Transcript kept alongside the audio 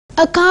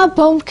A car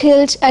bomb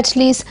killed at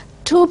least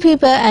 2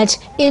 people and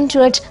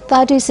injured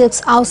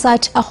 36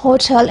 outside a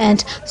hotel in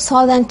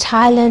southern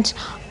Thailand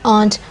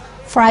on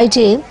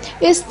Friday.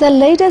 Is the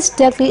latest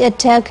deadly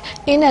attack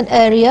in an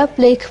area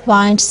plagued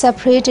by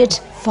separated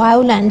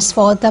violence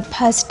for the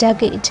past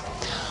decade.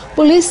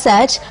 Police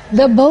said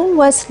the bomb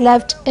was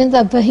left in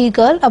the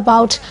vehicle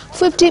about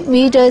 50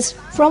 meters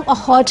from a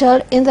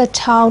hotel in the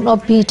town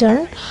of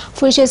Bitan,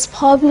 which is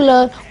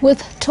popular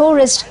with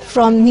tourists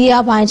from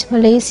nearby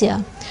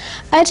Malaysia.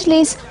 At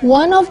least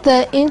one of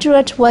the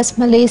injured was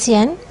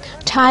Malaysian.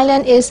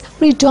 Thailand is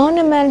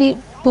predominantly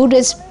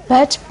Buddhist,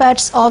 but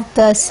parts of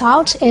the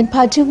south, in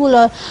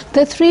particular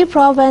the 3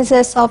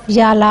 provinces of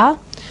Yala,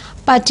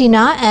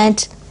 Patina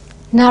and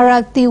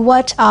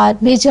Narathiwat, are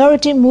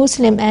majority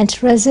Muslim, and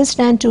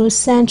resistance to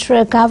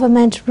central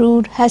government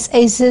rule has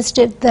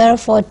existed there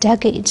for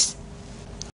decades.